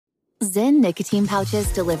Zyn nicotine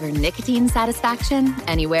pouches deliver nicotine satisfaction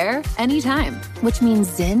anywhere, anytime, which means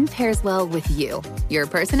Zyn pairs well with you, your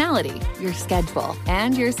personality, your schedule,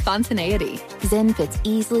 and your spontaneity. Zyn fits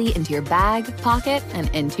easily into your bag, pocket, and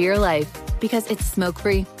into your life because it's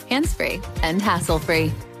smoke-free, hands-free, and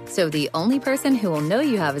hassle-free. So the only person who will know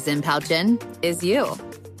you have a Zyn pouch in is you.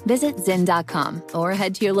 Visit Zyn.com or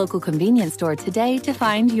head to your local convenience store today to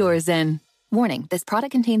find your Zyn. Warning, this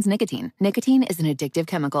product contains nicotine. Nicotine is an addictive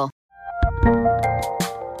chemical.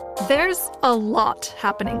 There's a lot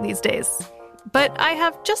happening these days, but I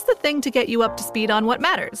have just the thing to get you up to speed on what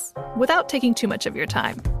matters without taking too much of your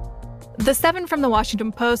time. The 7 from the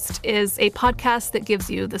Washington Post is a podcast that gives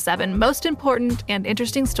you the 7 most important and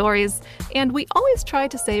interesting stories, and we always try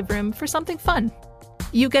to save room for something fun.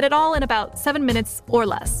 You get it all in about 7 minutes or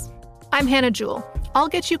less. I'm Hannah Jewell. I'll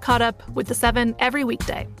get you caught up with the 7 every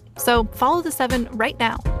weekday, so follow the 7 right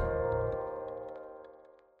now.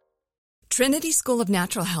 Trinity School of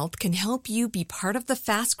Natural Health can help you be part of the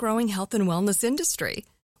fast-growing health and wellness industry.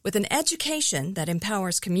 With an education that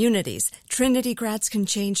empowers communities, Trinity grads can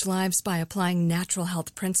change lives by applying natural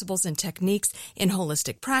health principles and techniques in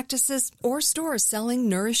holistic practices or stores selling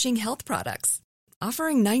nourishing health products.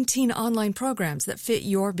 Offering 19 online programs that fit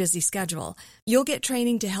your busy schedule, you'll get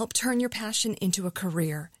training to help turn your passion into a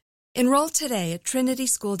career. Enroll today at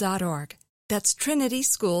trinityschool.org. That's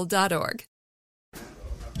trinityschool.org.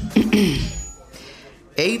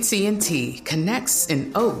 AT&T connects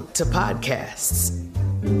an ode to podcasts.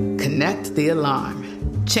 Connect the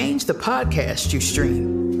alarm. Change the podcast you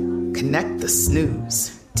stream. Connect the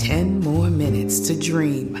snooze. 10 more minutes to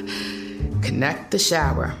dream. Connect the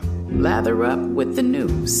shower. Lather up with the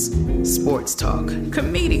news. Sports talk,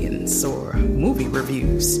 comedians, or movie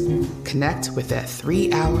reviews. Connect with that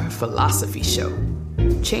 3-hour philosophy show.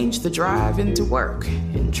 Change the drive into work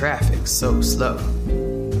in traffic so slow.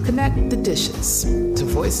 Connect the dishes to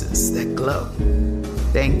voices that glow.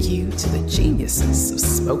 Thank you to the geniuses of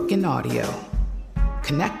spoken audio.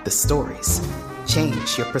 Connect the stories.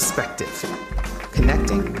 Change your perspective.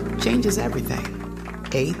 Connecting changes everything.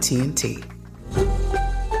 AT&T.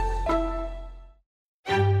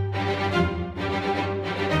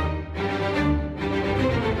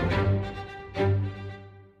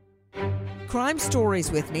 Crime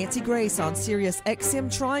Stories with Nancy Grace on Sirius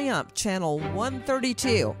XM Triumph, Channel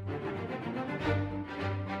 132.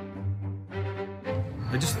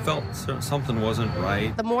 I just felt something wasn't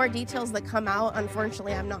right. The more details that come out,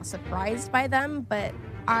 unfortunately, I'm not surprised by them, but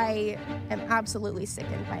I am absolutely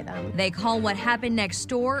sickened by them. They call what happened next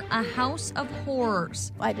door a house of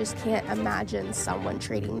horrors. I just can't imagine someone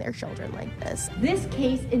treating their children like this. This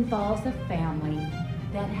case involves a family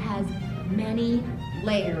that has many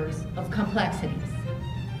layers of complexities,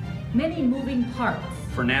 many moving parts.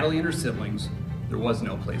 For Natalie and her siblings, there was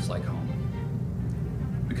no place like home.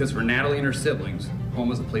 Because for Natalie and her siblings, home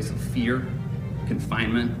was a place of fear,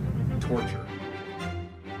 confinement, torture.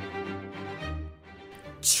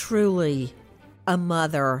 Truly a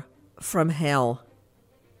mother from hell.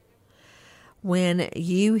 When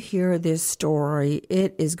you hear this story,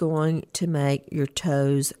 it is going to make your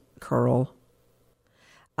toes curl.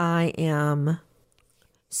 I am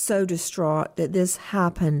so distraught that this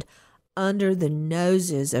happened under the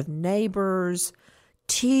noses of neighbors,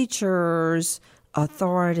 teachers,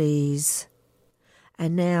 authorities,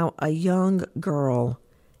 and now a young girl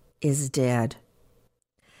is dead.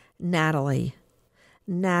 Natalie,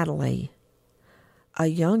 a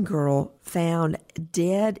young girl found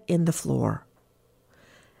dead in the floor.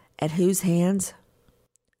 At whose hands?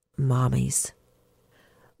 Mommy's.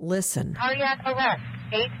 Listen. Cardiac arrest,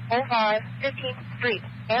 805 15th Street,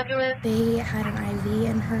 ambulance. They had an IV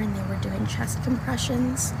in her and they were doing chest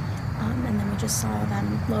compressions. And then we just saw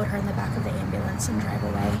them load her in the back of the ambulance and drive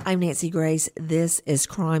away. I'm Nancy Grace. This is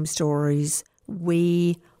Crime Stories.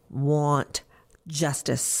 We want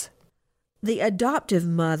justice. The adoptive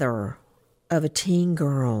mother of a teen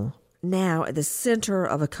girl, now at the center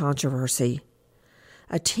of a controversy.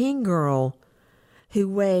 A teen girl who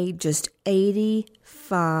weighed just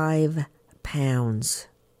 85 pounds.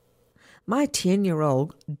 My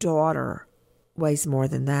 10-year-old daughter weighs more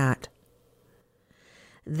than that.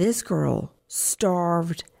 This girl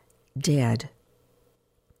starved dead.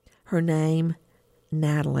 Her name,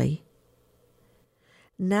 Natalie.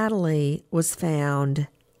 Natalie was found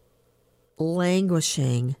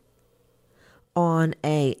languishing on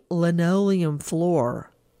a linoleum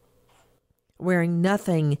floor, wearing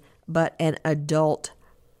nothing but an adult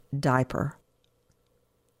diaper.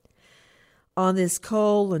 On this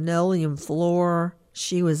cold linoleum floor,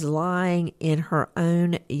 she was lying in her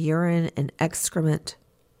own urine and excrement,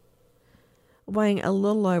 weighing a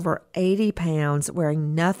little over 80 pounds,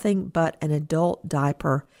 wearing nothing but an adult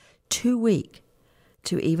diaper, too weak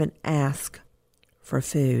to even ask for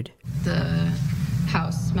food. The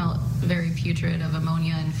house smelled very putrid of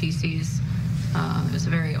ammonia and feces. It was a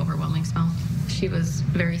very overwhelming smell. She was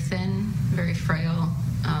very thin, very frail.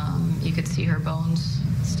 You could see her bones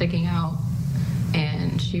sticking out,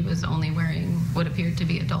 and she was only wearing what appeared to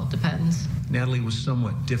be adult Depends. Natalie was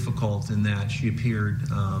somewhat difficult in that she appeared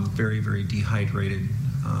very, very dehydrated,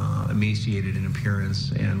 emaciated in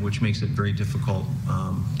appearance, and which makes it very difficult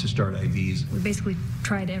to start IVs. We basically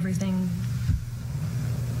tried everything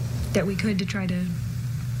that we could to try to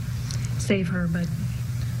save her, but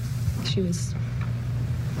she was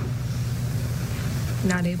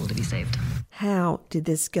not able to be saved. How did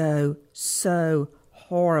this go so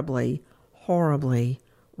horribly, horribly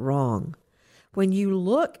wrong? When you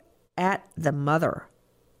look at the mother,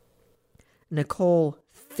 Nicole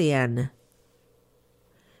Finn,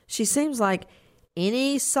 she seems like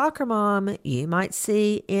any soccer mom you might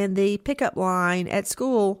see in the pickup line at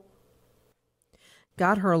school.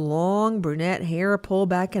 Got her long brunette hair pulled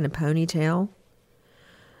back in a ponytail,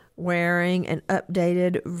 wearing an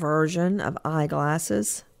updated version of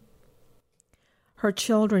eyeglasses. Her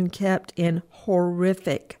children kept in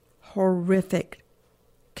horrific, horrific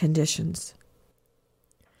conditions.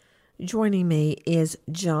 Joining me is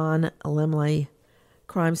John Lemley,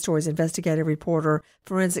 Crime Stories investigative reporter,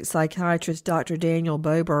 forensic psychiatrist Dr. Daniel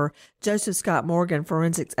Bober, Joseph Scott Morgan,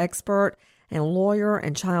 forensics expert, and lawyer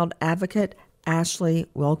and child advocate Ashley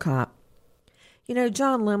Wilcott. You know,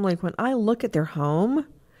 John Lemley, when I look at their home,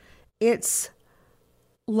 it's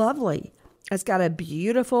lovely. It's got a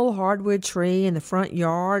beautiful hardwood tree in the front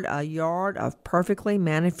yard, a yard of perfectly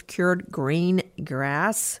manicured green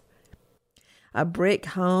grass, a brick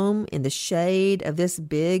home in the shade of this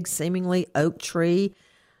big, seemingly oak tree,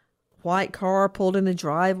 white car pulled in the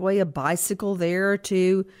driveway, a bicycle there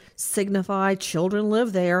to signify children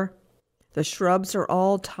live there. The shrubs are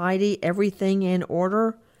all tidy, everything in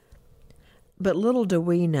order. But little do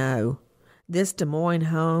we know, this Des Moines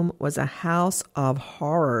home was a house of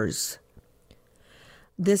horrors.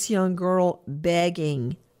 This young girl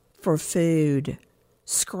begging for food,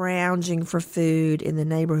 scrounging for food in the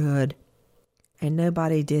neighborhood, and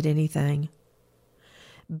nobody did anything.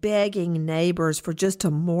 Begging neighbors for just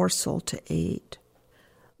a morsel to eat.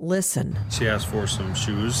 Listen. She asked for some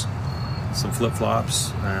shoes, some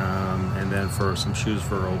flip-flops, and then for some shoes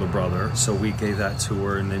for her older brother. So we gave that to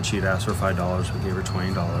her, and then she'd asked for $5. We gave her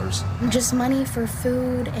 $20. Just money for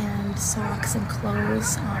food and socks and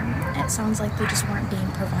clothes. It sounds like they just weren't being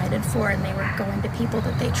provided for, and they were going to people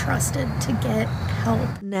that they trusted to get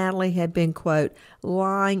help. Natalie had been, quote,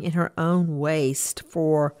 lying in her own waste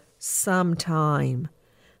for some time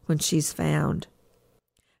when she's found.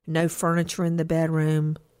 No furniture in the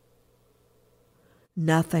bedroom.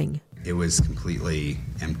 Nothing. It was completely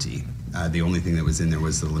empty. The only thing that was in there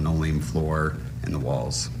was the linoleum floor and the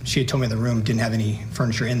walls. She had told me the room didn't have any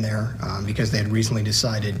furniture in there because they had recently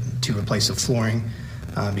decided to replace the flooring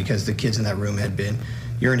because the kids in that room had been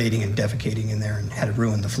urinating and defecating in there and had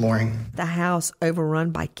ruined the flooring. The house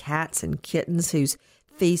overrun by cats and kittens whose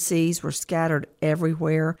feces were scattered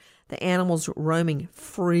everywhere. The animals roaming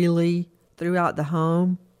freely throughout the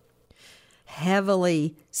home.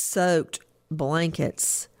 Heavily soaked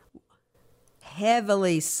blankets,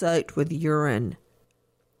 heavily soaked with urine,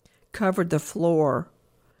 covered the floor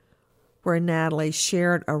where Natalie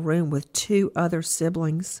shared a room with two other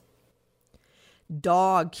siblings.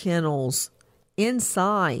 Dog kennels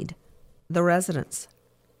inside the residence.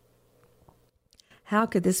 How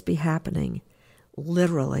could this be happening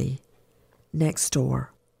literally next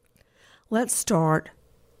door? Let's start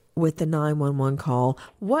with the 911 call.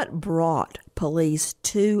 What brought police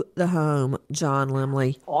to the home, John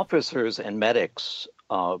Lemley? Officers and medics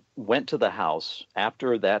went to the house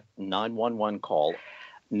after that 911 call.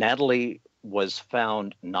 Natalie was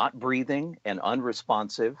found not breathing and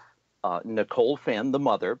unresponsive. Nicole Finn, the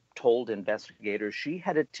mother, told investigators she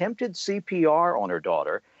had attempted CPR on her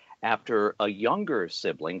daughter after a younger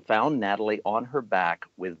sibling found Natalie on her back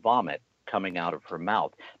with vomit coming out of her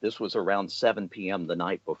mouth. This was around 7 p.m. the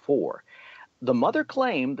night before. The mother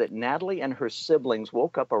claimed that Natalie and her siblings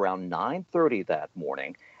woke up around 9:30 that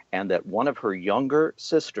morning and that one of her younger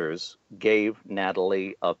sisters gave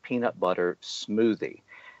Natalie a peanut butter smoothie.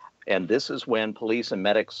 And this is when police and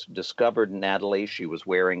medics discovered Natalie. She was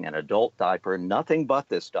wearing an adult diaper, nothing but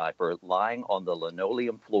this diaper, lying on the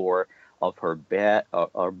linoleum floor of her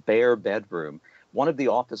bare bedroom. One of the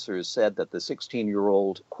officers said that the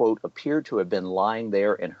 16-year-old, quote, appeared to have been lying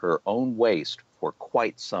there in her own waste for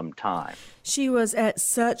quite some time. She was at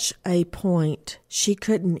such a point she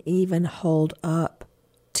couldn't even hold up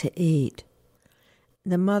to eat.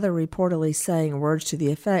 The mother reportedly saying words to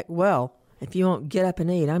the effect, "Well, if you won't get up and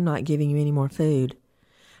eat, I'm not giving you any more food."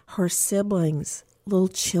 Her siblings, little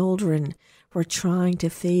children, were trying to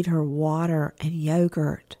feed her water and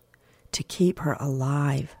yogurt to keep her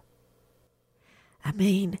alive. I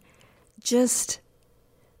mean, just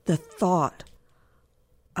the thought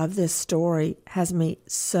of this story has me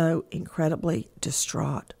so incredibly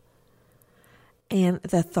distraught. And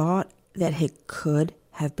the thought that it could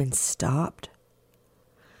have been stopped.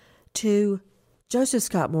 To Joseph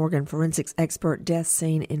Scott Morgan, forensics expert, death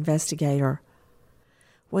scene investigator,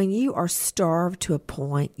 when you are starved to a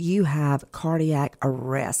point you have cardiac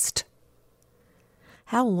arrest,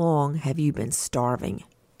 how long have you been starving?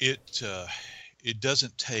 It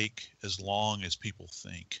doesn't take as long as people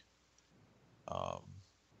think.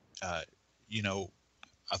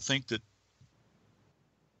 I think that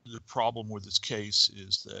the problem with this case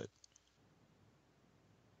is that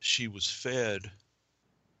she was fed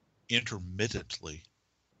intermittently,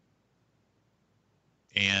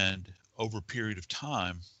 and over a period of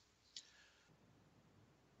time,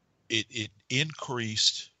 it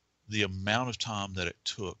increased the amount of time that it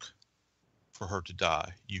took for her to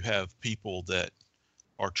die. You have people that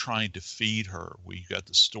are trying to feed her. We've got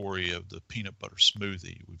the story of the peanut butter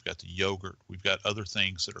smoothie. We've got the yogurt. We've got other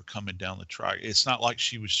things that are coming down the track. It's not like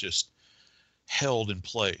she was just held in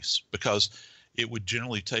place, because it would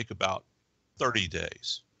generally take about 30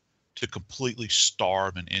 days to completely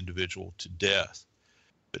starve an individual to death.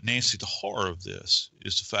 But Nancy, the horror of this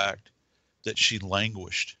is the fact that she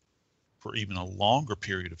languished for even a longer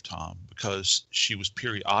period of time because she was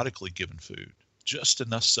periodically given food, just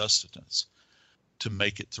enough sustenance to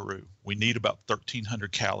make it through. We need about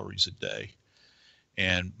 1,300 calories a day.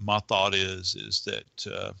 And my thought is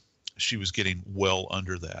that she was getting well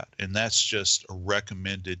under that. And that's just a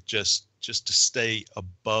recommended just to stay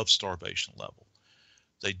above starvation level.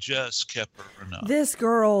 They just kept her enough. This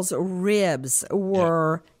girl's ribs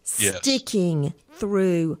were sticking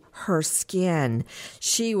through her skin.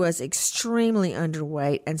 She was extremely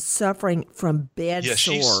underweight and suffering from bed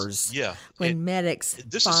sores when medics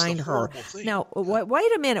find her. Now,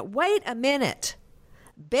 wait a minute.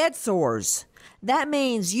 Bed sores. That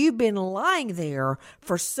means you've been lying there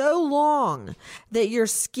for so long that your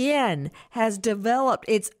skin has developed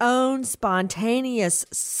its own spontaneous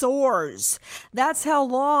sores. That's how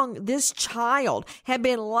long this child had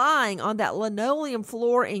been lying on that linoleum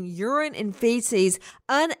floor in urine and feces,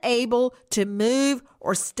 unable to move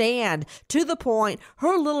or stand, to the point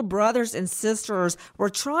her little brothers and sisters were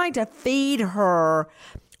trying to feed her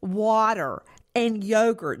water and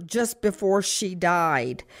yogurt just before she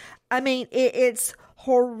died. I mean, it's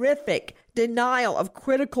horrific denial of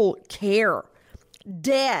critical care.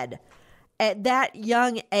 Dead at that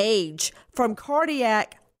young age from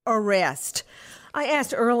cardiac arrest. I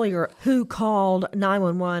asked earlier who called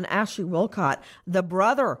 911. Ashley Wilcott, the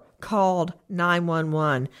brother, called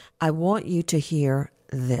 911. I want you to hear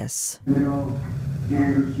this.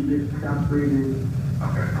 And she just stopped breathing.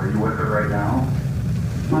 Okay, are you with her right now?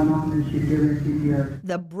 My mom and she's giving her CPR.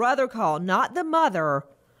 The brother called, not the mother.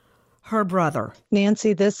 Her brother.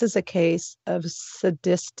 Nancy, this is a case of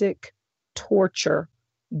sadistic torture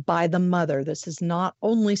by the mother. This is not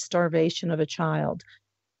only starvation of a child.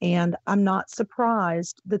 And I'm not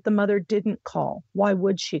surprised that the mother didn't call. Why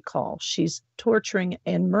would she call? She's torturing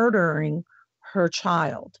and murdering her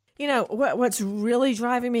child. You know, what's really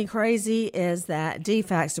driving me crazy is that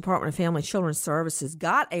DFACS, Department of Family and Children's Services,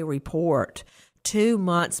 got a report 2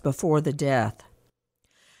 months before the death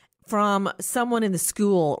from someone in the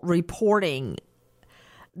school reporting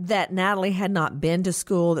that Natalie had not been to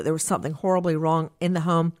school, that there was something horribly wrong in the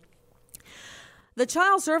home. The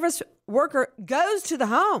child service worker goes to the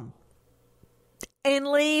home and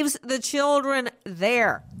leaves the children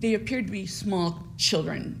there. They appeared to be small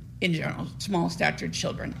children in general, small statured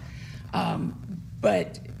children,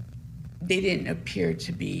 but they didn't appear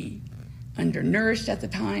to be undernourished at the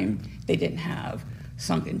time. They didn't have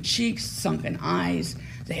sunken cheeks, sunken eyes.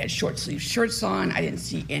 They had short sleeve shirts on. I didn't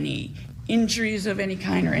see any injuries of any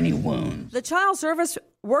kind or any wounds. The child service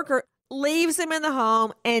worker leaves them in the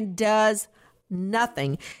home and does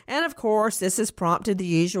nothing. And of course, this has prompted the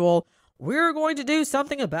usual, we're going to do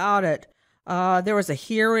something about it. There was a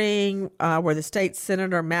hearing where the state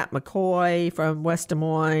senator, Matt McCoy from West Des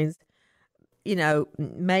Moines,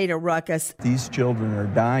 made a ruckus. These children are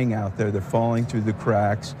dying out there. They're falling through the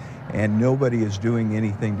cracks, and nobody is doing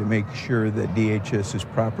anything to make sure that DHS is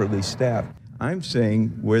properly staffed. I'm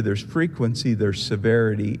saying where there's frequency, there's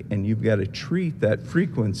severity, and you've got to treat that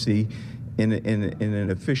frequency in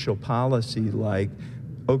an official policy like,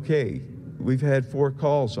 okay, we've had 4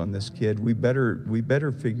 calls on this kid. We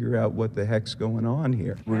better figure out what the heck's going on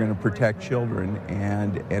here. We're going to protect children,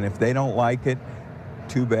 and if they don't like it,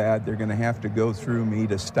 too bad. They're going to have to go through me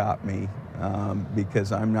to stop me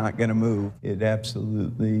because I'm not going to move. It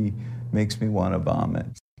absolutely makes me want to vomit.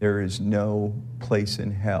 There is no place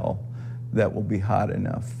in hell that will be hot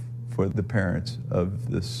enough for the parents of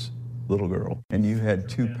this little girl. And you had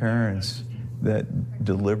 2 parents that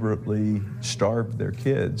deliberately starved their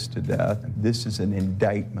kids to death. This is an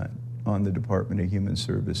indictment on the Department of Human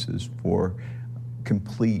Services for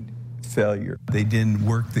complete failure. They didn't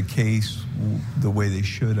work the case the way they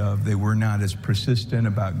should have. They were not as persistent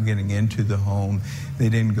about getting into the home. They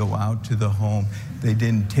didn't go out to the home. They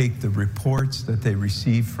didn't take the reports that they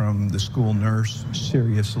received from the school nurse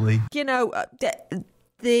seriously. You know,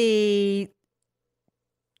 the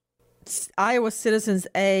Iowa Citizens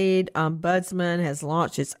Aid Ombudsman has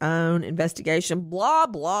launched its own investigation, blah,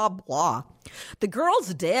 blah, blah. The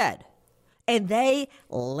girl's dead, and they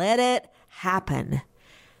let it happen.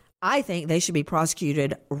 I think they should be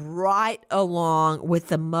prosecuted right along with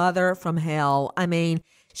the mother from hell. I mean,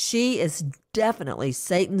 she is definitely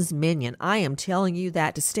Satan's minion. I am telling you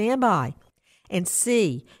that, to stand by and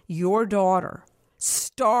see your daughter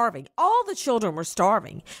starving. All the children were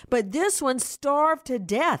starving, but this one starved to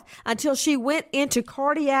death until she went into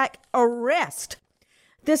cardiac arrest.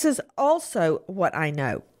 This is also what I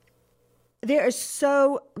know. There is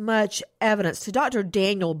so much evidence. To Dr.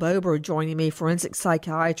 Daniel Bober joining me, forensic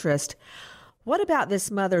psychiatrist, what about this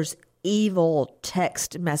mother's evil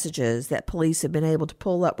text messages that police have been able to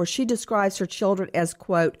pull up where she describes her children as,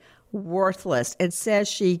 quote, worthless and says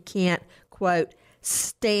she can't, quote,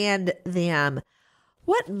 stand them?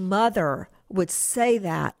 What mother would say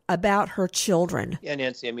that about her children? Yeah,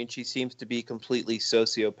 Nancy, I mean, she seems to be completely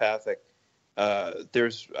sociopathic.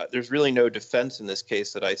 There's really no defense in this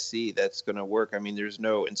case that I see that's going to work. I mean, there's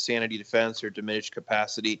no insanity defense or diminished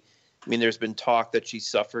capacity. I mean, there's been talk that she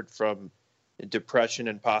suffered from depression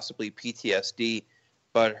and possibly PTSD,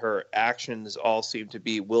 but her actions all seem to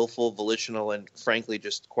be willful, volitional, and frankly,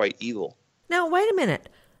 just quite evil. Now, wait a minute.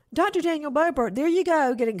 Dr. Daniel Bober, there you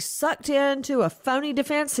go, getting sucked into a phony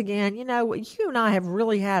defense again. You know, you and I have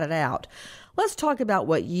really had it out. Let's talk about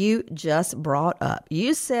what you just brought up.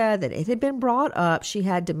 You said that it had been brought up she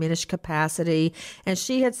had diminished capacity and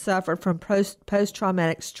she had suffered from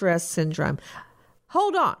post-traumatic stress syndrome.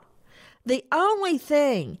 Hold on. The only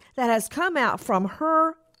thing that has come out from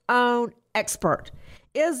her own expert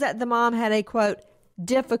is that the mom had a, quote,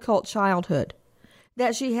 difficult childhood,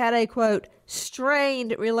 that she had a, quote,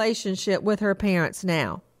 strained relationship with her parents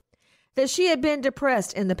now, that she had been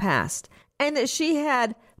depressed in the past, and that she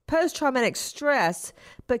had post-traumatic stress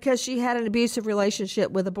because she had an abusive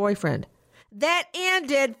relationship with a boyfriend. That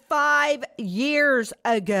ended 5 years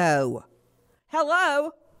ago.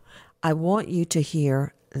 Hello? I want you to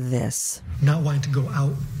hear this. Not wanting to go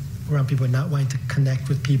out around people, not wanting to connect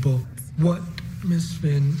with people. What Ms.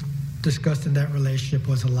 Finn discussed in that relationship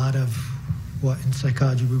was a lot of what in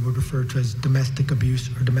psychology we would refer to as domestic abuse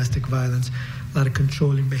or domestic violence, a lot of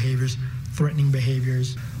controlling behaviors, threatening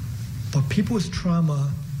behaviors. But people with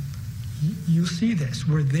trauma, you see this,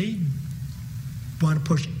 where they want to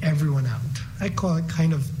push everyone out. I call it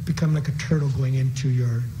kind of becoming like a turtle going into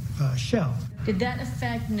your shell. Did that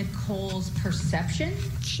affect Nicole's perception?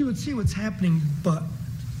 She would see what's happening, but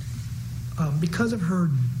because of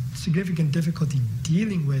her significant difficulty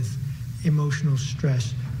dealing with emotional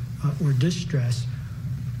stress or distress,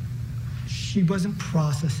 she wasn't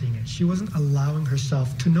processing it. She wasn't allowing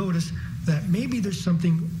herself to notice that maybe there's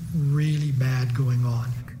something really bad going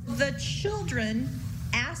on. The children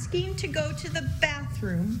asking to go to the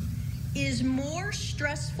bathroom is more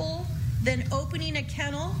stressful than opening a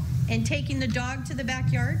kennel and taking the dog to the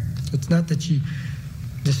backyard? It's not that she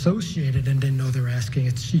dissociated and didn't know they were asking,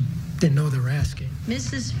 it's she didn't know they were asking.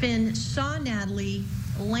 Mrs. Finn saw Natalie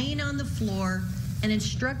laying on the floor and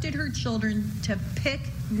instructed her children to pick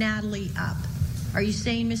Natalie up. Are you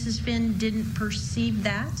saying Mrs. Finn didn't perceive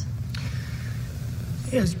that?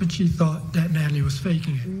 Yes, but she thought that Natalie was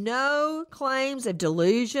faking it. No claims of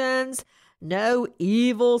delusions, no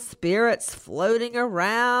evil spirits floating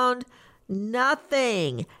around,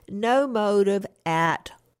 nothing, no motive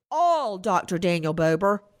at all, Dr. Daniel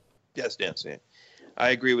Bober. Yes, Nancy. I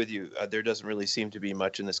agree with you. There doesn't really seem to be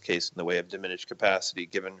much in this case in the way of diminished capacity,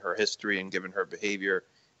 given her history and given her behavior.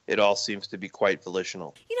 It all seems to be quite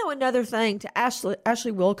volitional. You know, another thing to Ashley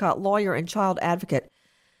Wilcott, lawyer and child advocate.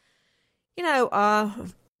 You know,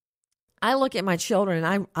 I look at my children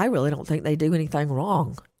and I really don't think they do anything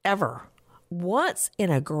wrong, ever. Once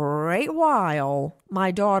in a great while,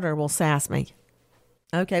 my daughter will sass me.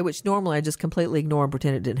 Okay, which normally I just completely ignore and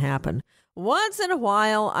pretend it didn't happen. Once in a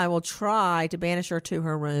while, I will try to banish her to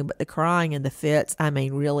her room, but the crying and the fits, I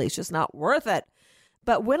mean, really, it's just not worth it.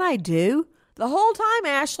 But when I do, the whole time,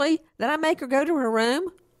 Ashley, that I make her go to her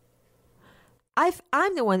room,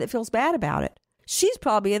 I'm the one that feels bad about it. She's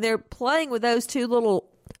probably in there playing with those two little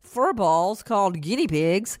fur balls called guinea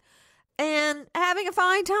pigs and having a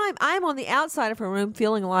fine time. I'm on the outside of her room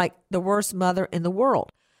feeling like the worst mother in the world.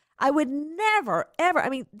 I would never, ever, I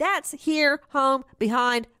mean, that's here, home,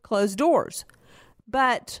 behind closed doors.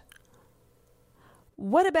 But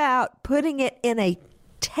what about putting it in a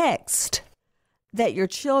text that your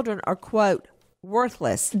children are, quote,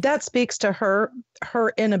 worthless? That speaks to her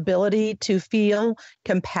inability to feel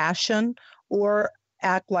compassion or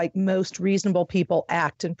act like most reasonable people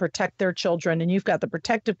act and protect their children. And you've got the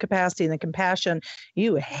protective capacity and the compassion.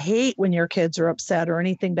 You hate when your kids are upset or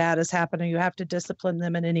anything bad has happened, or you have to discipline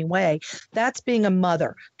them in any way. That's being a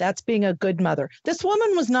mother. That's being a good mother. This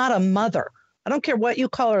woman was not a mother. I don't care what you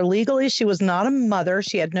call her legally. She was not a mother.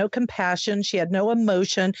 She had no compassion. She had no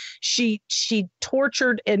emotion. She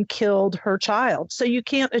tortured and killed her child. So you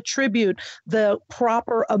can't attribute the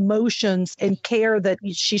proper emotions and care that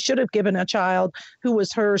she should have given a child who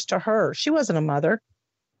was hers to her. She wasn't a mother.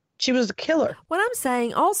 She was a killer. What I'm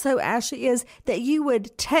saying also, Ashley, is that you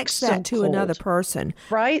would text that to another person.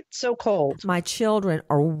 Right? So cold. My children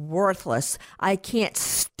are worthless. I can't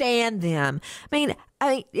stand them. I mean,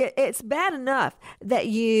 it's bad enough that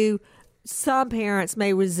some parents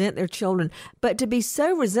may resent their children, but to be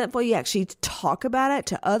so resentful, you actually talk about it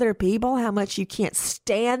to other people, how much you can't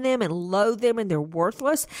stand them and loathe them and they're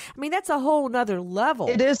worthless. I mean, that's a whole nother level.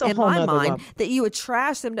 It is a whole nother level. That you would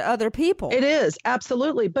trash them to other people. It is,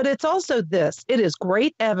 absolutely. But it's also this. It is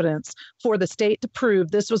great evidence for the state to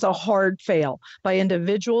prove this was a hard fail by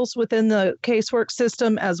individuals within the casework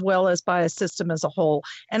system as well as by a system as a whole.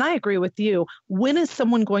 And I agree with you. When is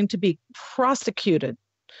someone going to be prosecuted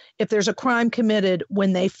if there's a crime committed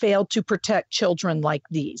when they failed to protect children like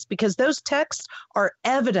these? Because those texts are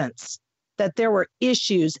evidence that there were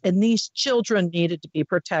issues and these children needed to be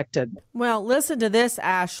protected. Well, listen to this,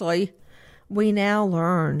 Ashley. We now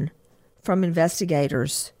learn from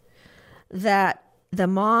investigators that the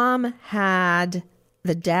mom had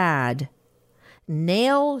the dad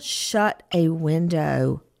nail shut a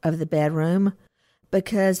window of the bedroom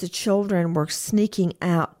because the children were sneaking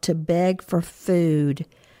out to beg for food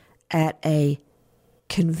at a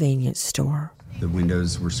convenience store. The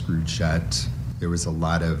windows were screwed shut. There was a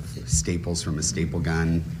lot of staples from a staple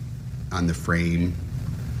gun on the frame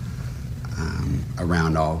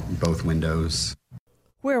around both windows.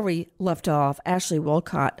 Where we left off, Ashley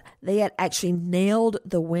Wolcott, they had actually nailed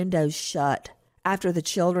the windows shut after the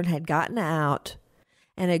children had gotten out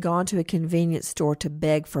and had gone to a convenience store to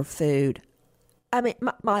beg for food. I mean,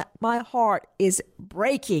 my heart is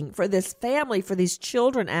breaking for this family, for these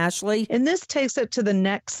children, Ashley. And this takes it to the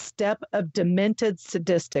next step of demented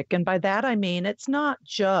sadistic. And by that, I mean, it's not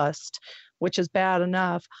just, which is bad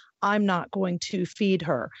enough, I'm not going to feed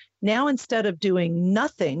her. Now, instead of doing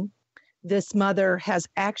nothing, this mother has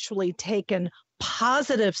actually taken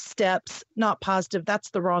positive steps, not positive, that's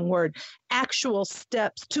the wrong word, actual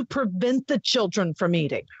steps to prevent the children from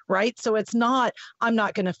eating, right? So it's not, I'm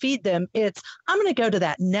not going to feed them. It's, I'm going to go to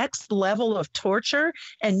that next level of torture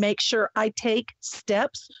and make sure I take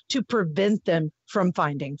steps to prevent them from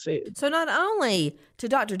finding food. So not only to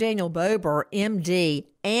Dr. Daniel Bober, MD,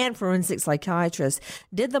 and forensic psychiatrist,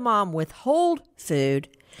 did the mom withhold food,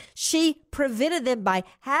 she prevented them by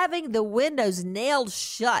having the windows nailed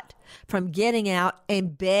shut from getting out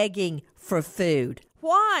and begging for food.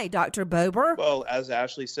 Why, Dr. Bober? Well, as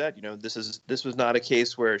Ashley said, this was not a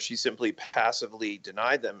case where she simply passively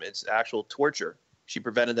denied them. It's actual torture. She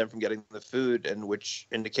prevented them from getting the food, and which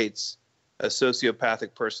indicates a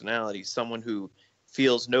sociopathic personality, someone who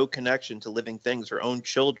feels no connection to living things, her own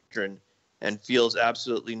children, and feels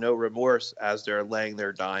absolutely no remorse as they're laying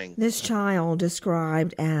there dying. This child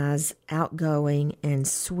described as outgoing and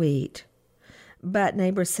sweet, but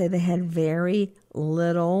neighbors say they had very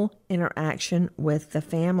little interaction with the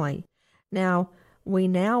family. Now, we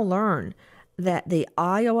now learn that the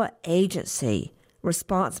Iowa agency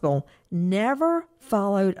responsible never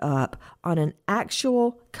followed up on an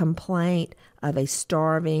actual complaint of a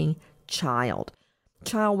starving child.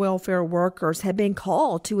 Child welfare workers had been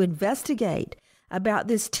called to investigate about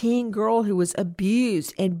this teen girl who was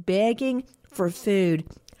abused and begging for food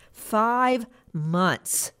 5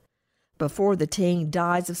 months before the teen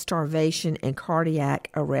dies of starvation and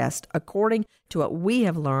cardiac arrest, according to what we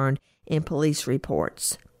have learned in police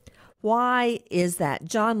reports. Why is that?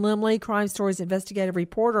 John Limley, Crime Stories investigative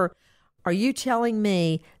reporter, are you telling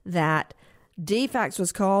me that DFACS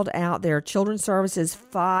was called out, their children's services,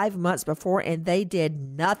 5 months before, and they did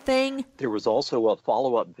nothing? There was also a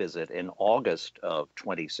follow-up visit in August of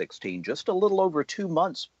 2016, just a little over 2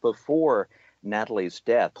 months before Natalie's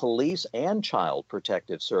death. Police and Child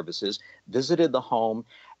Protective Services visited the home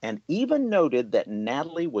and even noted that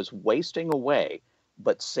Natalie was wasting away,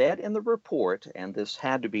 but said in the report, and this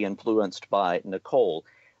had to be influenced by Nicole,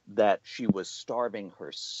 that she was starving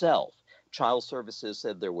herself. Child Services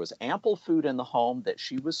said there was ample food in the home, that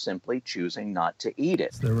she was simply choosing not to eat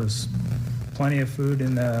it. There was plenty of food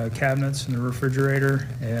in the cabinets in the refrigerator,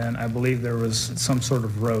 and I believe there was some sort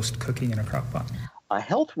of roast cooking in a crock pot. A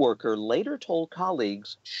health worker later told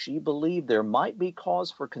colleagues she believed there might be cause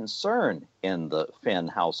for concern in the Finn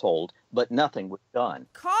household, but nothing was done.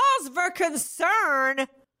 Cause for concern?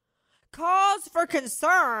 Cause for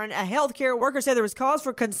concern? A healthcare worker said there was cause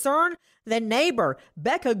for concern? The neighbor,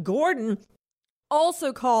 Becca Gordon,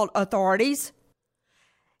 also called authorities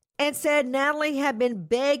and said Natalie had been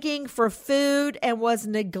begging for food and was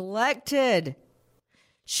neglected.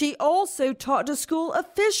 She also talked to school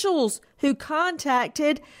officials who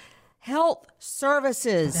contacted health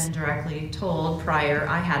services. I've been directly told prior,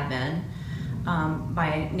 I had been,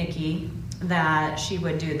 by Nikki, that she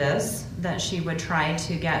would do this, that she would try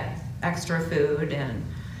to get extra food and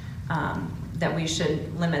that we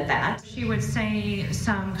should limit that. She would say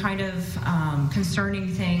some kind of concerning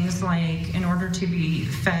things like, in order to be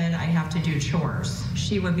fed, I have to do chores.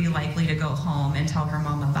 She would be likely to go home and tell her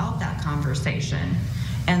mom about that conversation.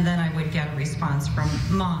 And then I would get a response from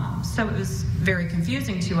mom. So it was very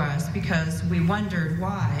confusing to us because we wondered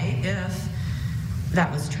why, if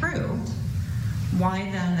that was true, why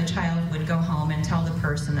then the child would go home and tell the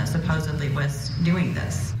person that supposedly was doing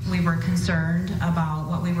this. We were concerned about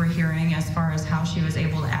what we were hearing as far as how she was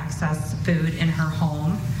able to access food in her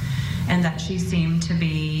home, and that she seemed to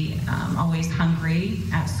be always hungry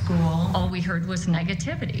at school. All we heard was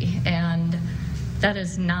negativity, and that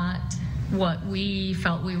is not what we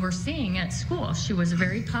felt we were seeing at school. She was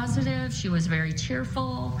very positive, she was very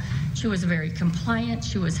cheerful, she was very compliant,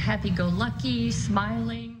 she was happy-go-lucky,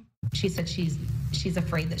 smiling. She said she's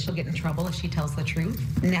afraid that she'll get in trouble if she tells the truth.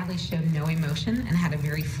 Natalie showed no emotion and had a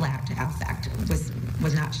very flat affect,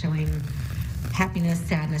 was not showing happiness,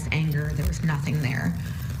 sadness, anger. There was nothing there.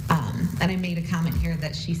 And I made a comment here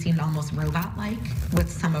that she seemed almost robot-like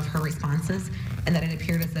with some of her responses, and that it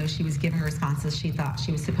appeared as though she was giving responses she thought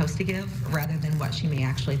she was supposed to give rather than what she may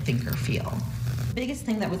actually think or feel. The biggest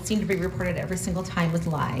thing that would seem to be reported every single time was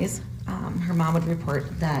lies. Her mom would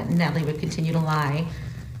report that Natalie would continue to lie.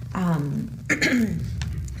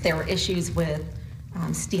 There were issues with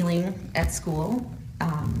stealing at school.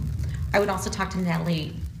 I would also talk to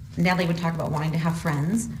Natalie. Natalie would talk about wanting to have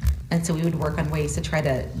friends, and so we would work on ways to try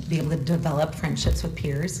to be able to develop friendships with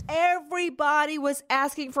peers. Everybody was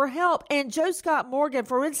asking for help, and Joe Scott Morgan,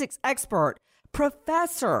 forensics expert,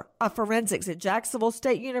 professor of forensics at Jacksonville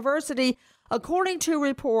State University, according to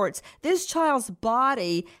reports, this child's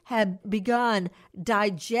body had begun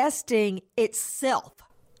digesting itself.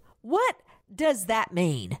 What does that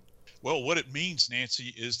mean? Well, what it means,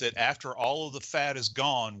 Nancy, is that after all of the fat is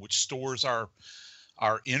gone, which stores our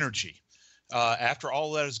energy, after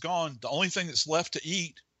all that is gone, the only thing that's left to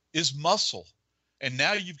eat is muscle. And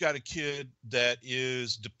now you've got a kid that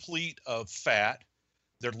is deplete of fat.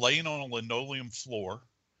 They're laying on a linoleum floor.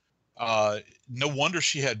 No wonder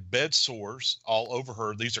she had bed sores all over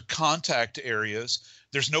her. These are contact areas.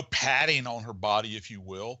 There's no padding on her body, if you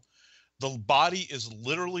will. The body is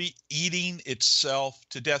literally eating itself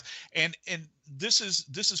to death. And this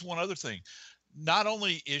is one other thing. Not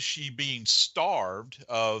only is she being starved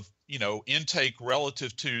of, intake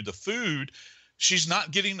relative to the food, she's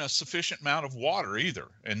not getting a sufficient amount of water either.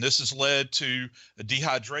 And this has led to a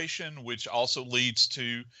dehydration, which also leads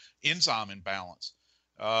to enzyme imbalance.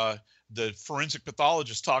 The forensic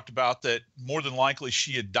pathologist talked about that more than likely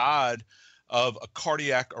she had died of a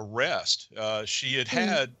cardiac arrest. She had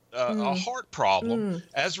had a heart problem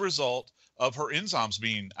as a result of her enzymes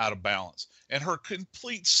being out of balance and her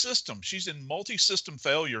complete system. She's in multi-system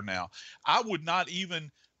failure now. I would not even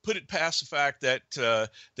put it past the fact that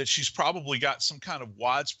that she's probably got some kind of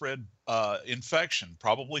widespread infection,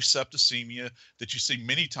 probably septicemia that you see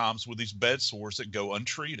many times with these bed sores that go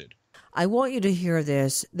untreated. I want you to hear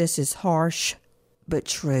this. This is harsh, but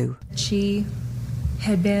true. She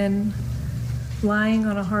had been lying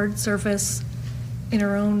on a hard surface in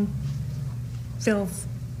her own filth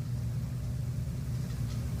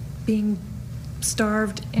being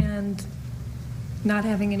starved and not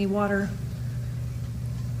having any water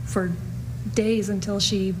for days until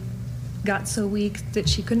she got so weak that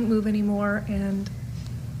she couldn't move anymore and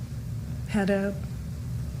had a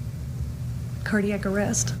cardiac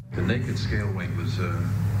arrest. The naked scale weight was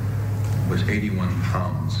 81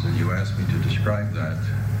 pounds, and you asked me to describe that.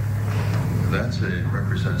 That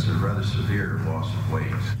represents a rather severe loss of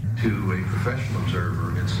weight. To a professional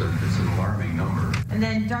observer, it's an alarming number. And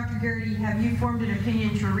then, Dr. Garrity, have you formed an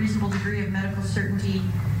opinion to a reasonable degree of medical certainty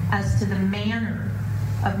as to the manner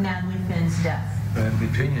of Natalie Finn's death? The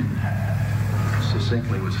opinion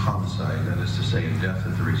succinctly was homicide, that is to say, a death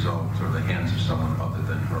at the result or the hands of someone other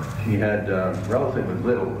than her. She had relatively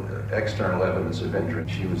little external evidence of injury.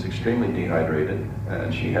 She was extremely dehydrated,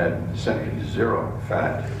 and she had essentially zero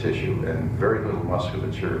fat tissue and very little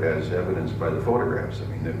musculature, as evidenced by the photographs. I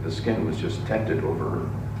mean, the skin was just tented over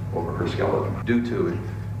her skeleton, due to,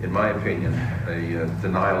 in my opinion, a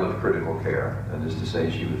denial of critical care. That is to say,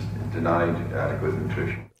 she was denied adequate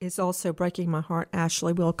nutrition. It's also breaking my heart,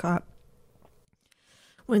 Ashley Wilcott,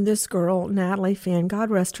 when this girl, Natalie Finn, God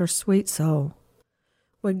rest her sweet soul,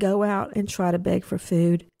 would go out and try to beg for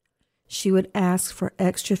food. She would ask for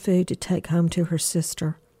extra food to take home to her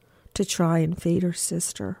sister, to try and feed her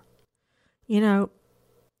sister. You know,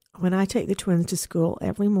 when I take the twins to school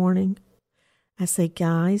every morning, I say,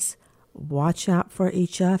 guys, watch out for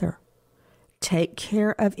each other. Take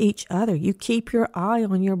care of each other. You keep your eye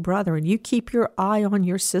on your brother, and you keep your eye on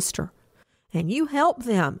your sister, and you help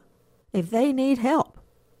them if they need help.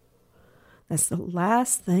 That's the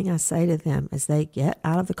last thing I say to them as they get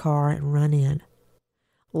out of the car and run in.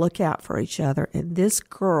 Look out for each other. And this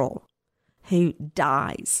girl who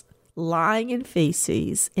dies lying in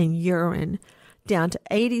feces and urine, down to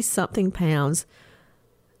 80-something pounds,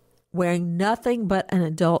 wearing nothing but an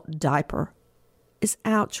adult diaper, is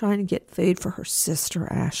out trying to get food for her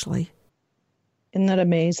sister, Ashley. Isn't that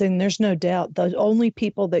amazing? There's no doubt the only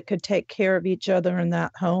people that could take care of each other in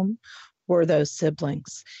that home were those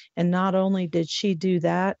siblings. And not only did she do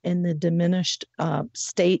that in the diminished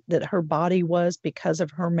state that her body was because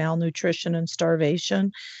of her malnutrition and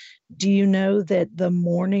starvation, do you know that the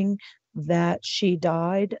morning that she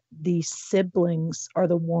died, the siblings are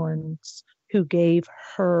the ones who gave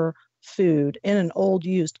her food in an old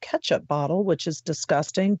used ketchup bottle, which is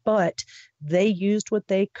disgusting, but they used what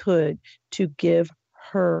they could to give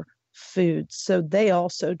her food. So they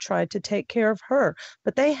also tried to take care of her,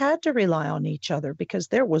 but they had to rely on each other because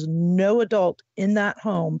there was no adult in that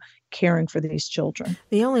home caring for these children.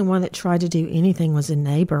 The only one that tried to do anything was a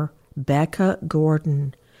neighbor, Becca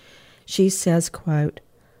Gordon. She says, quote,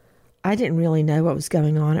 I didn't really know what was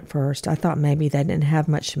going on at first. I thought maybe they didn't have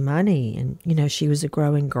much money, and, you know, she was a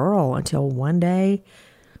growing girl, until one day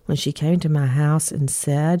when she came to my house and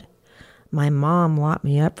said, my mom locked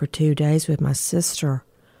me up for 2 days with my sister.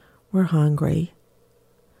 We're hungry.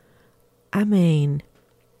 I mean,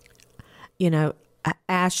 you know,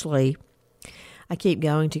 Ashley, I keep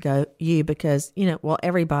going to go you because, you know, well,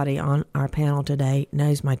 everybody on our panel today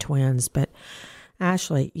knows my twins, but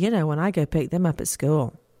Ashley, you know, when I go pick them up at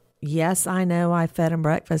school, yes, I know I fed them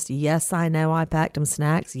breakfast. Yes, I know I packed them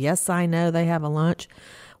snacks. Yes, I know they have a lunch.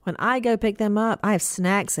 When I go pick them up, I have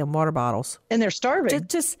snacks and water bottles. And they're starving.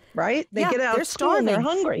 Just right? They get out of school and they're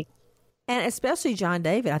hungry. And especially John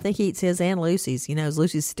David. I think he eats his and Lucy's. You know, as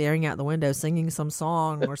Lucy's staring out the window singing some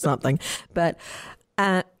song or something. But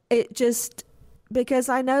it just, because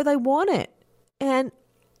I know they want it. And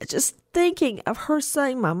just thinking of her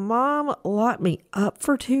saying, my mom locked me up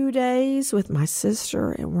for 2 days with my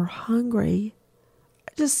sister and we're hungry.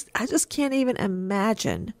 I just can't even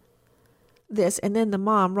imagine this. And then the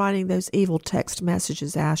mom writing those evil text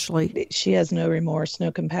messages, Ashley. She has no remorse,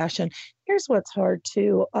 no compassion. Here's what's hard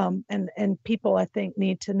too, and people I think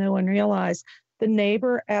need to know and realize, the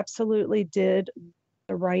neighbor absolutely did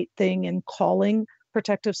the right thing in calling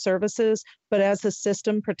protective services, but as the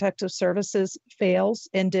system, protective services fails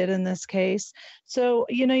and did in this case. So,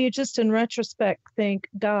 you know, you just in retrospect think,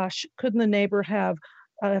 gosh, couldn't the neighbor have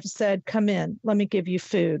said, come in, let me give you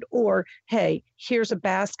food, or, hey, here's a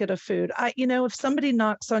basket of food. If somebody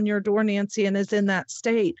knocks on your door, Nancy, and is in that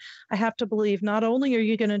state, I have to believe not only are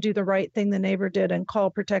you going to do the right thing the neighbor did and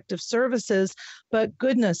call protective services, but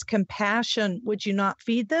goodness, compassion, would you not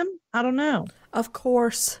feed them? I don't know. Of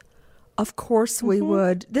course we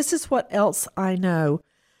would. This is what else I know.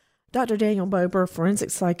 Dr. Daniel Bober,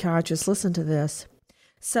 forensic psychiatrist, listen to this.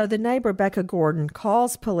 So the neighbor, Becca Gordon,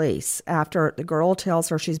 calls police after the girl tells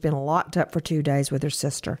her she's been locked up for 2 days with her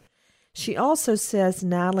sister. She also says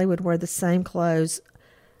Natalie would wear the same clothes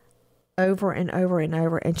over and over and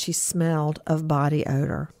over, and she smelled of body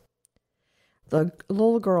odor. The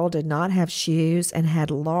little girl did not have shoes and had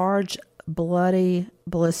large bloody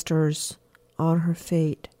blisters on her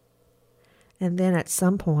feet. And then at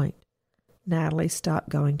some point, Natalie stopped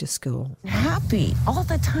going to school. Happy all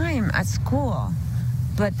the time at school.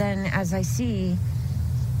 But then as I see,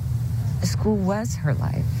 school was her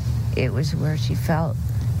life. It was where she felt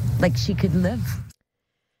like she could live.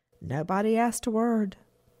 Nobody asked a word.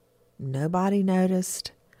 Nobody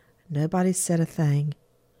noticed. Nobody said a thing.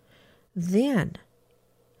 Then,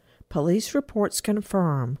 police reports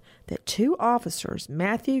confirm that 2 officers,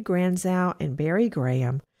 Matthew Granzow and Barry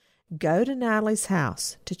Graham, go to Natalie's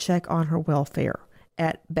house to check on her welfare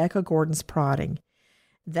at Becca Gordon's prodding.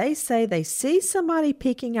 They say they see somebody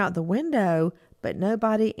peeking out the window, but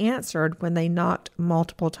nobody answered when they knocked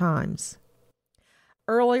multiple times.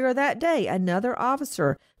 Earlier that day, another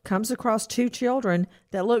officer comes across 2 children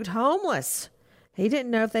that looked homeless. He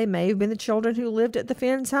didn't know if they may have been the children who lived at the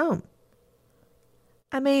Finn's home.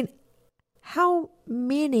 I mean, how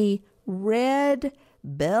many red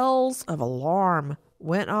bells of alarm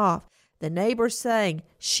went off? The neighbors saying,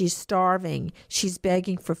 she's starving, she's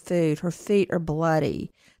begging for food, her feet are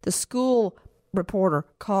bloody. The school reporter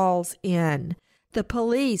calls in. The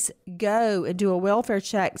police go and do a welfare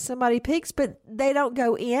check. Somebody peeks, but they don't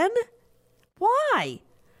go in? Why?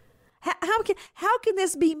 How can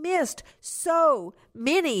this be missed so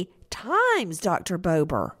many times, Dr.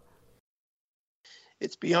 Bober?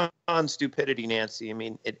 It's beyond stupidity, Nancy. I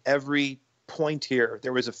mean, at every point here,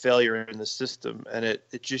 there was a failure in the system, and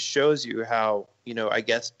it just shows you how, I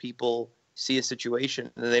guess people see a situation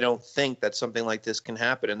and they don't think that something like this can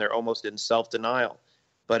happen, and they're almost in self-denial.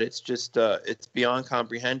 But it's just, it's beyond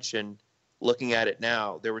comprehension looking at it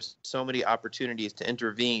now. There were so many opportunities to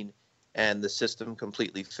intervene, and the system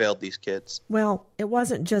completely failed these kids. Well, it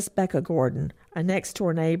wasn't just Becca Gordon. A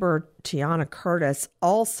next-door neighbor, Tiana Curtis,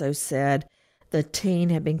 also said the teen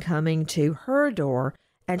had been coming to her door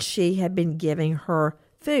and she had been giving her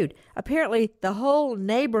food. Apparently, the whole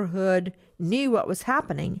neighborhood knew what was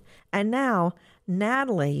happening, and now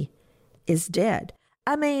Natalie is dead.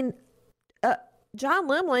 I mean, John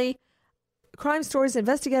Lemley, Crime Stories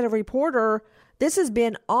investigative reporter, this has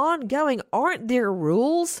been ongoing. Aren't there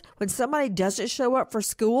rules when somebody doesn't show up for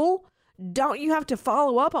school? Don't you have to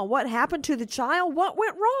follow up on what happened to the child? What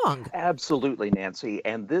went wrong? Absolutely, Nancy.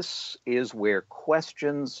 And this is where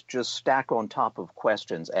questions just stack on top of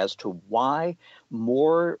questions as to why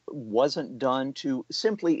more wasn't done to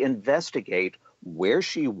simply investigate where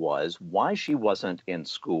she was, why she wasn't in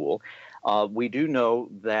school. We do know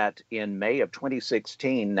that in May of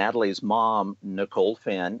 2016, Natalie's mom, Nicole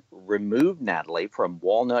Finn, removed Natalie from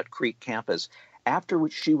Walnut Creek campus after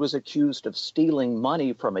she was accused of stealing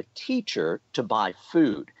money from a teacher to buy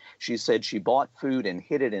food. She said she bought food and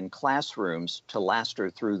hid it in classrooms to last her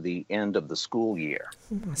through the end of the school year.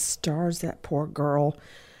 Oh, my stars, that poor girl.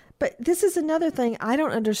 But this is another thing I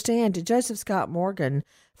don't understand. Joseph Scott Morgan,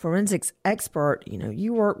 forensics expert,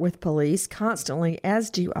 you work with police constantly, as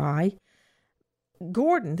do I.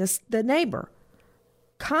 Gordon, the neighbor,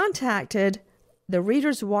 contacted the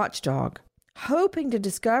Reader's Watchdog, hoping to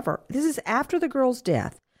discover, this is after the girl's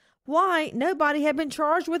death, why nobody had been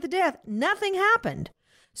charged with the death. Nothing happened.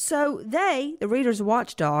 So they, the Reader's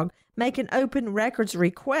Watchdog, make an open records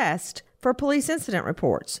request for police incident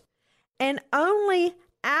reports. And only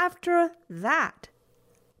after that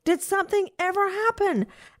did something ever happen.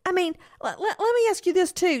 I mean, let me ask you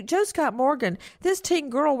this too. Joe Scott Morgan, this teen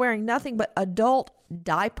girl wearing nothing but adult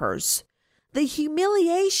diapers. The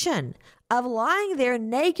humiliation of lying there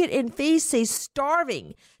naked in feces,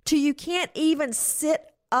 starving, till you can't even sit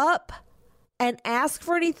up and ask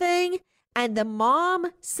for anything. And the mom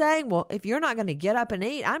saying, well, if you're not going to get up and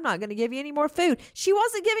eat, I'm not going to give you any more food. She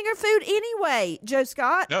wasn't giving her food anyway, Joe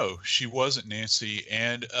Scott. No, she wasn't, Nancy.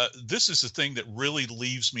 And this is the thing that really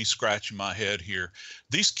leaves me scratching my head here.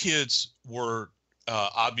 These kids were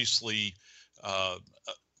obviously,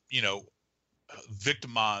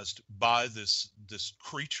 victimized by this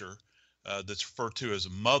creature that's referred to as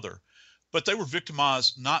a mother. But they were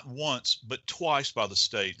victimized not once, but twice by the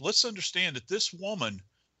state. Let's understand that this woman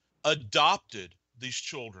adopted these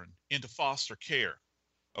children into foster care.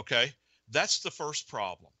 Okay, that's the first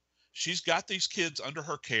problem. She's got these kids under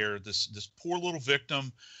her care, this poor little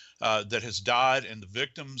victim that has died, and the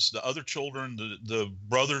victims, the other children, the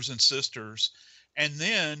brothers and sisters, and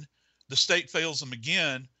then the state fails them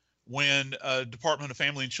again when Department of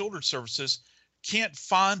Family and Children's Services can't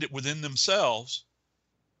find it within themselves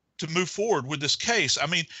to move forward with this case. I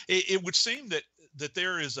mean, it would seem that that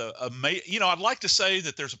there is I'd like to say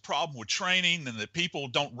that there's a problem with training and that people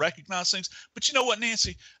don't recognize things. But you know what,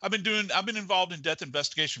 Nancy? I've been involved in death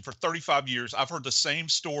investigation for 35 years. I've heard the same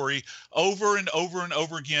story over and over and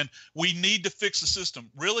over again. We need to fix the system.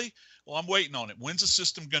 Really? Well, I'm waiting on it. When's the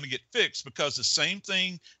system going to get fixed? Because the same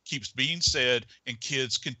thing keeps being said and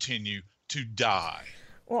kids continue to die.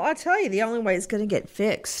 Well, I tell you, the only way it's going to get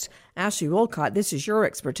fixed, Ashley Wolcott, this is your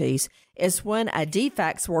expertise, is when a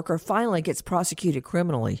DFACS worker finally gets prosecuted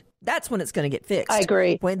criminally. That's when it's going to get fixed. I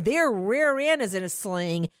agree. When their rear end is in a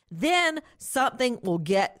sling, then something will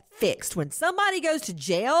get fixed. When somebody goes to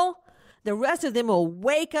jail, the rest of them will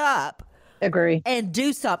wake up. Agree. And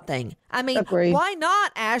do something. I mean, Agree. Why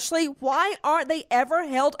not, Ashley? Why aren't they ever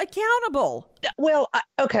held accountable? Well,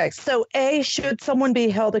 okay. So A, should someone be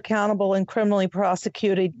held accountable and criminally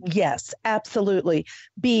prosecuted? Yes, absolutely.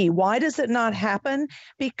 B, why does it not happen?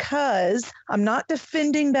 Because I'm not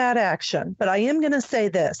defending bad action, but I am going to say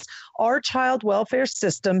this. Our child welfare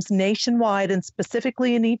systems nationwide and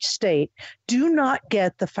specifically in each state do not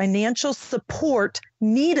get the financial support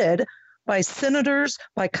needed by senators,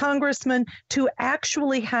 by congressmen, to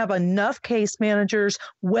actually have enough case managers,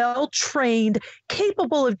 well-trained,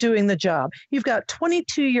 capable of doing the job. You've got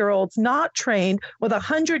 22-year-olds not trained with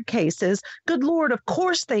 100 cases. Good Lord, of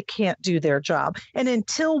course they can't do their job. And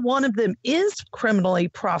until one of them is criminally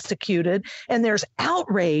prosecuted and there's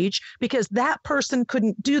outrage because that person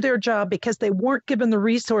couldn't do their job because they weren't given the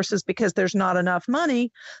resources because there's not enough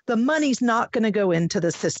money, the money's not going to go into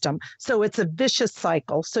the system. So it's a vicious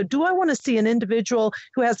cycle. So do I want to see an individual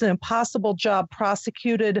who has an impossible job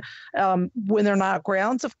prosecuted when they're not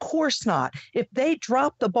grounds? Of course not. If they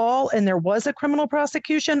dropped the ball and there was a criminal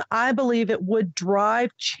prosecution, I believe it would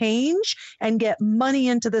drive change and get money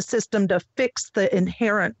into the system to fix the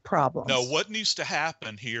inherent problems. No, what needs to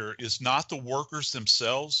happen here is not the workers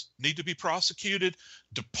themselves need to be prosecuted.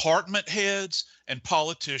 Department heads and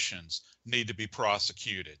politicians need to be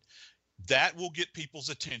prosecuted. That will get people's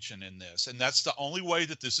attention in this. And that's the only way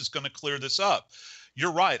that this is going to clear this up.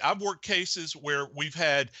 You're right. I've worked cases where we've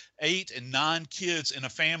had 8 and 9 kids in a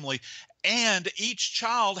family, and each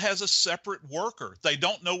child has a separate worker. They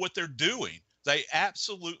don't know what they're doing. They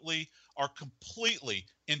absolutely are completely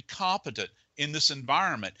incompetent in this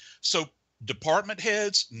environment. So department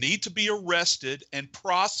heads need to be arrested and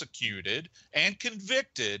prosecuted and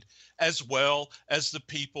convicted, as well as the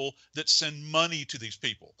people that send money to these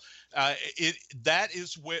people.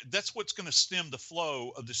 That's what's going to stem the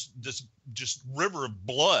flow of this just river of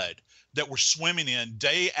blood that we're swimming in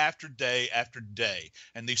day after day after day,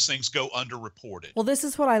 and these things go underreported. Well, this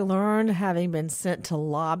is what I learned having been sent to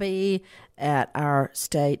lobby at our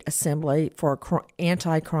state assembly for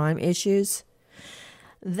anti-crime issues.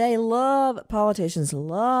 Politicians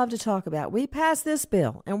love to talk about, we passed this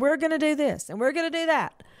bill and we're going to do this and we're going to do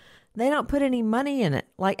that. They don't put any money in it.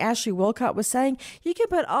 Like Ashley Wolcott was saying, you can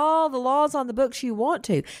put all the laws on the books you want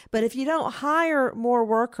to, but if you don't hire more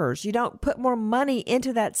workers, you don't put more money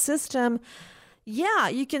into that system, yeah,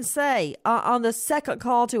 you can say on the second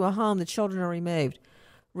call to a home, the children are removed.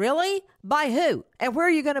 Really? By who? And where are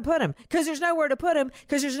you going to put them? Because there's nowhere to put them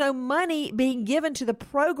because there's no money being given to the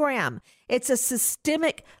program. It's a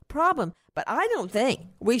systemic problem. But I don't think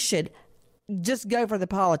we should just go for the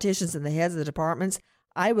politicians and the heads of the departments.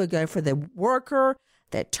 I would go for the worker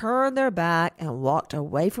that turned their back and walked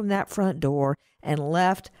away from that front door and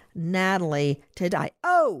left Natalie to die.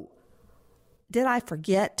 Oh, did I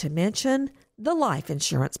forget to mention the life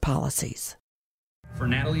insurance policies? For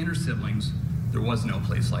Natalie and her siblings, there was no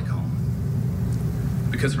place like home.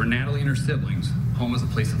 Because for Natalie and her siblings, home is a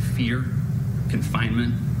place of fear,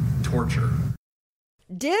 confinement, torture.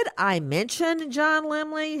 Did I mention, John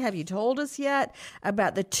Lemley, have you told us yet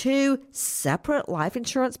about the 2 separate life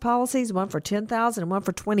insurance policies, one for $10,000 and one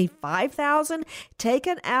for $25,000,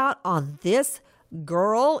 taken out on this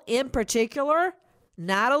girl in particular,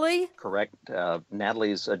 Natalie? Correct.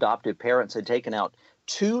 Natalie's adoptive parents had taken out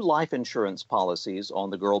 2 life insurance policies on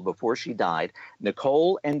the girl before she died.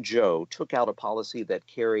 Nicole and Joe took out a policy that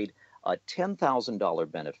carried a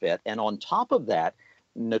 $10,000 benefit. And on top of that,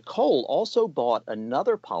 Nicole also bought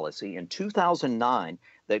another policy in 2009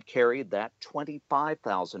 that carried that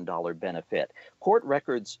 $25,000 benefit. Court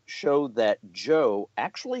records show that Joe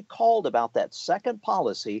actually called about that second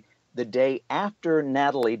policy the day after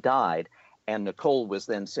Natalie died, and Nicole was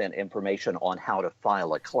then sent information on how to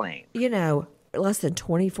file a claim. You know, less than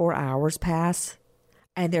 24 hours pass,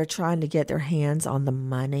 and they're trying to get their hands on the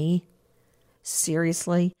money.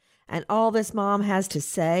 Seriously? And all this mom has to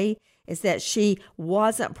say is that she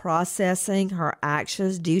wasn't processing her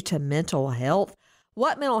actions due to mental health.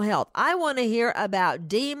 What mental health? I want to hear about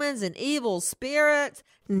demons and evil spirits.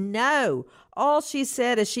 No. All she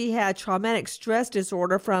said is she had traumatic stress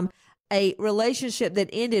disorder from a relationship that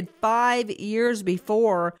ended 5 years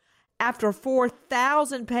before. After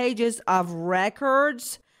 4,000 pages of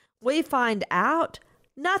records, we find out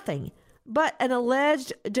nothing but an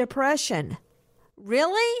alleged depression.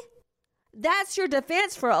 Really? That's your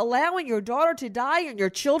defense for allowing your daughter to die and your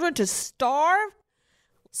children to starve?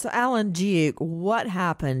 So, Alan Duke, what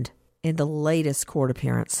happened in the latest court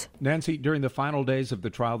appearance? Nancy, during the final days of the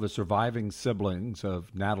trial, the surviving siblings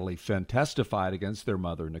of Natalie Finn testified against their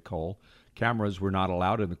mother, Nicole. Cameras were not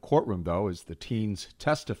allowed in the courtroom, though, as the teens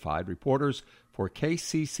testified. Reporters for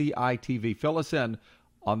KCCI-TV fill us in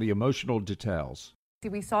on the emotional details.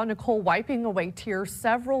 We saw Nicole wiping away tears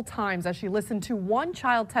several times as she listened to one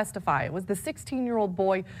child testify. It was the 16-year-old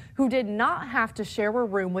boy who did not have to share a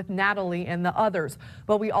room with Natalie and the others.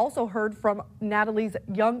 But we also heard from Natalie's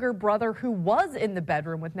younger brother who was in the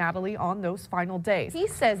bedroom with Natalie on those final days. He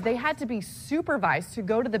says they had to be supervised to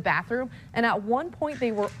go to the bathroom, and at one point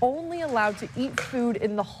they were only allowed to eat food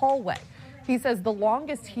in the hallway. He says the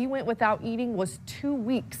longest he went without eating was 2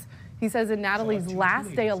 weeks. He says in Natalie's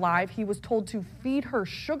last day alive, he was told to feed her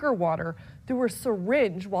sugar water through a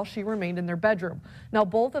syringe while she remained in their bedroom. Now,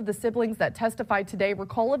 both of the siblings that testified today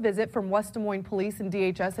recall a visit from West Des Moines Police and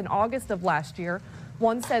DHS in August of last year.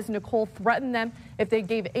 One says Nicole threatened them if they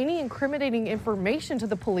gave any incriminating information to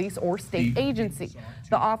the police or state agency.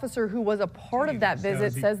 The officer who was a part of that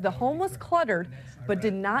visit says the home was cluttered, but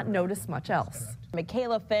did not notice much else.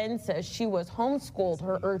 Michaela Finn says she was homeschooled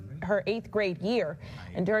her 8th grade year,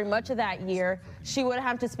 and during much of that year, she would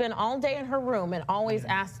have to spend all day in her room and always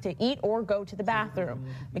ask to eat or go to the bathroom.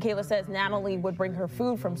 Michaela says Natalie would bring her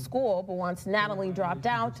food from school, but once Natalie dropped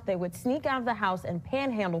out, they would sneak out of the house and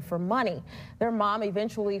panhandle for money. Their mom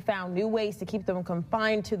eventually found new ways to keep them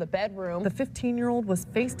confined to the bedroom. The 15-year-old was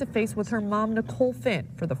face-to-face with her mom, Nicole Finn,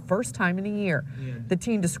 for the first time in a year. The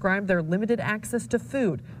teen described their limited access to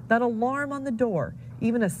food, that alarm on the door,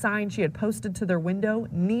 even a sign she had posted to their window,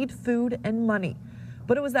 need food and money.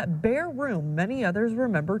 But it was that bare room many others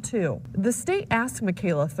remember too. The state asked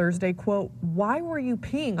Michaela Thursday, quote, "Why were you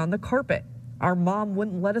peeing on the carpet?" "Our mom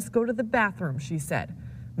wouldn't let us go to the bathroom," she said.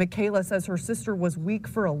 Michaela says her sister was weak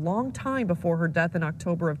for a long time before her death in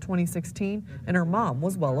October of 2016, and her mom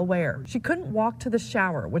was well aware. She couldn't walk to the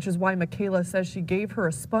shower, which is why Michaela says she gave her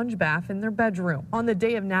a sponge bath in their bedroom. On the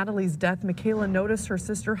day of Natalie's death, Michaela noticed her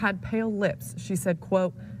sister had pale lips. She said,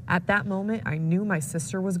 quote, "At that moment, I knew my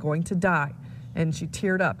sister was going to die." And she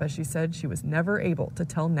teared up as she said she was never able to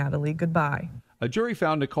tell Natalie goodbye. A jury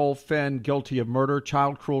found Nicole Finn guilty of murder,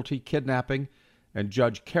 child cruelty, kidnapping, and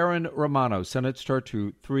Judge Karen Romano sentenced her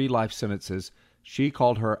to 3 life sentences. She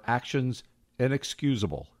called her actions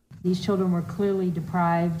inexcusable. These children were clearly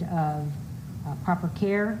deprived of proper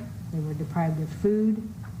care. They were deprived of food.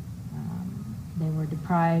 They were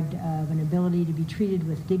deprived of an ability to be treated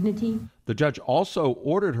with dignity. The judge also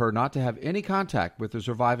ordered her not to have any contact with the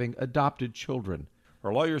surviving adopted children.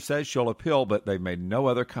 Her lawyer says she'll appeal, but they've made no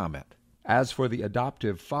other comment. As for the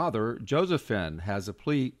adoptive father, Joseph Finn has a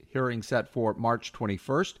plea hearing set for March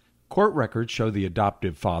 21st. Court records show the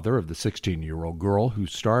adoptive father of the 16-year-old girl who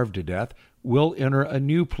starved to death will enter a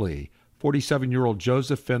new plea. 47-year-old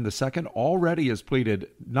Joseph Finn II already has pleaded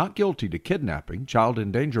not guilty to kidnapping, child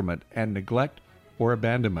endangerment, and neglect or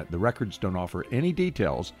abandonment. The records don't offer any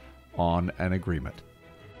details on an agreement.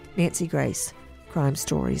 Nancy Grace, Crime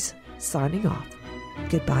Stories, signing off.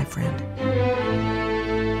 Goodbye, friend.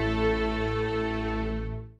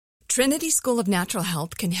 Trinity School of Natural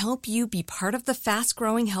Health can help you be part of the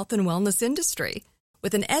fast-growing health and wellness industry.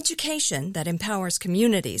 With an education that empowers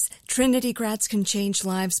communities, Trinity grads can change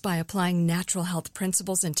lives by applying natural health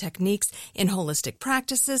principles and techniques in holistic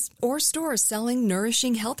practices or stores selling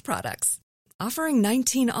nourishing health products. Offering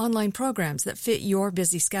 19 online programs that fit your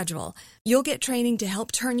busy schedule, you'll get training to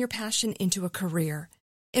help turn your passion into a career.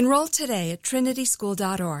 Enroll today at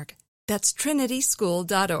trinityschool.org. That's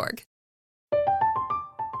trinityschool.org.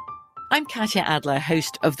 I'm Katya Adler,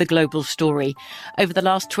 host of The Global Story. Over the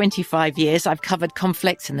last 25 years, I've covered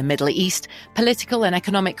conflicts in the Middle East, political and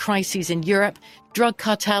economic crises in Europe, drug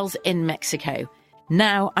cartels in Mexico.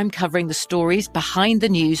 Now I'm covering the stories behind the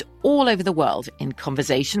news all over the world in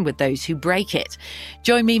conversation with those who break it.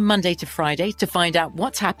 Join me Monday to Friday to find out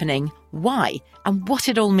what's happening, why, and what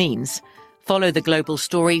it all means. Follow The Global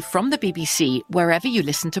Story from the BBC wherever you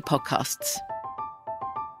listen to podcasts.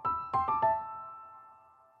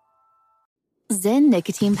 Zyn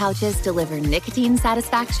nicotine pouches deliver nicotine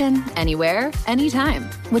satisfaction anywhere, anytime,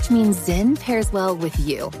 which means Zyn pairs well with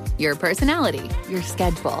you, your personality, your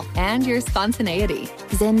schedule, and your spontaneity.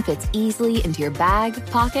 Zyn fits easily into your bag,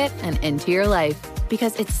 pocket, and into your life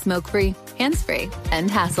because it's smoke-free, hands-free, and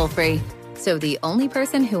hassle-free. So the only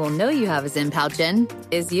person who will know you have a Zyn pouch in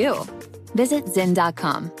is you. Visit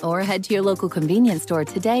Zyn.com or head to your local convenience store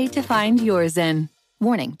today to find your Zyn.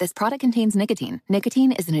 Warning, this product contains nicotine.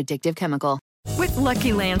 Nicotine is an addictive chemical. With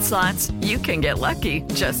Lucky Land Slots, you can get lucky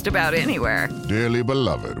just about anywhere. Dearly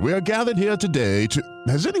beloved, we are gathered here today to...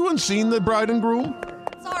 Has anyone seen the bride and groom?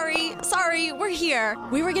 Sorry, we're here.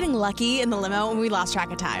 We were getting lucky in the limo and we lost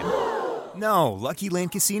track of time. No, Lucky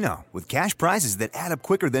Land Casino, with cash prizes that add up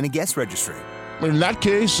quicker than a guest registry. In that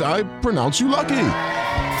case, I pronounce you lucky.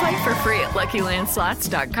 Play for free at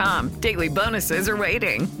LuckyLandSlots.com. Daily bonuses are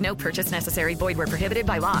waiting. No purchase necessary. Void where prohibited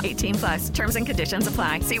by law. 18+. Terms and conditions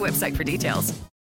apply. See website for details.